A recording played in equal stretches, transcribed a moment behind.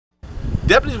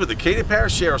Deputies with the Acadia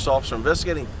Parish Sheriff's Office are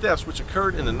investigating thefts which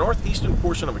occurred in the northeastern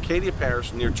portion of Acadia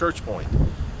Parish near Church Point.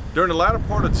 During the latter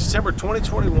part of December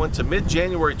 2021 to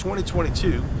mid-January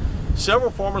 2022,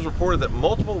 several farmers reported that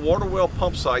multiple water well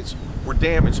pump sites were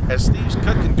damaged as thieves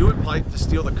cut conduit pipe to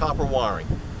steal the copper wiring.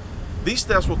 These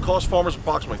thefts will cost farmers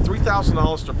approximately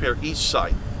 $3,000 to repair each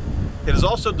site. It has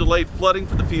also delayed flooding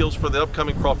for the fields for the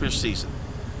upcoming crawfish season.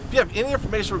 If you have any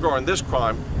information regarding this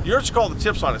crime, you're urged to call the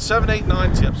TIPS line at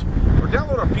 789-TIPS or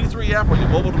download our P3 app on your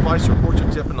mobile device to report your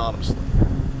tip anonymously.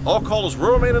 All callers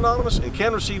will remain anonymous and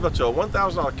can receive up to a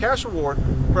 $1,000 cash reward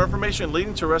for information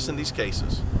leading to arrest in these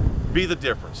cases. Be the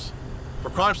difference. For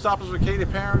Crime Stoppers of Acadia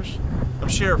Parish, I'm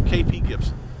Sheriff K.P.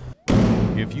 Gibson.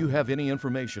 If you have any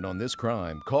information on this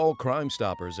crime, call Crime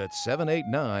Stoppers at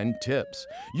 789-TIPS.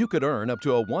 You could earn up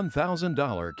to a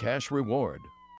 $1,000 cash reward.